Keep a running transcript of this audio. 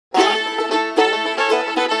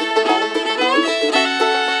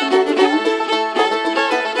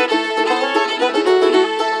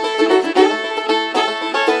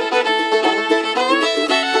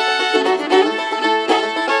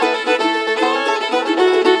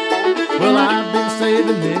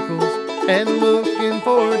counting nickels and looking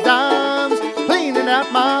for dimes, cleaning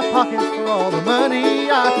out my pockets for all the money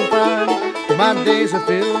I can find. My days are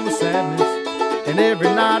filled with sadness, and every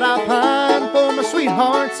night I pine for my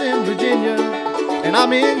sweethearts in Virginia, and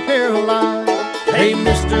I'm in Carolina. Hey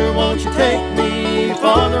mister, won't you take me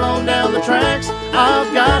farther on down the tracks?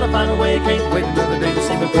 I've gotta find a way, can't wait another day to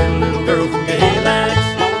see my pretty little girl from Galax.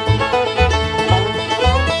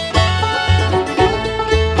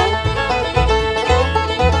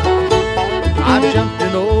 I jumped in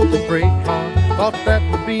an open freight car, thought that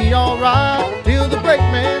would be alright, till the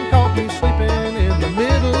brakeman caught me sleeping in the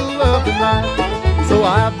middle of the night. So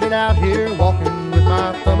I've been out here walking with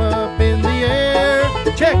my thumb up in the air,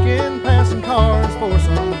 checking passing cars for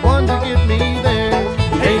someone to get me there.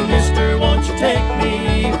 Hey mister, won't you take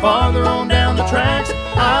me farther on down the tracks?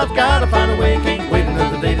 I've gotta find a way, can't wait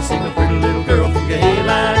another day to see my pretty little girl from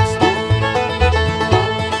Galax.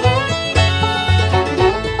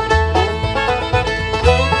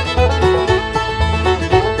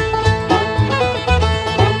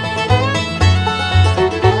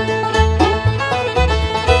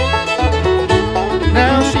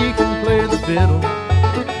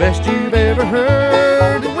 Best you've ever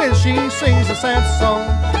heard. And when she sings a sad song,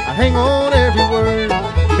 I hang on every word.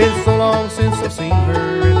 Been so long since I've seen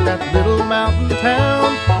her in that little mountain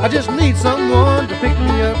town. I just need someone to pick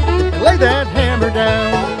me up and lay that hammer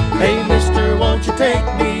down. Hey mister, won't you take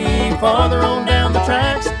me farther on down the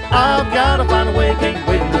tracks? I've gotta find a way, can't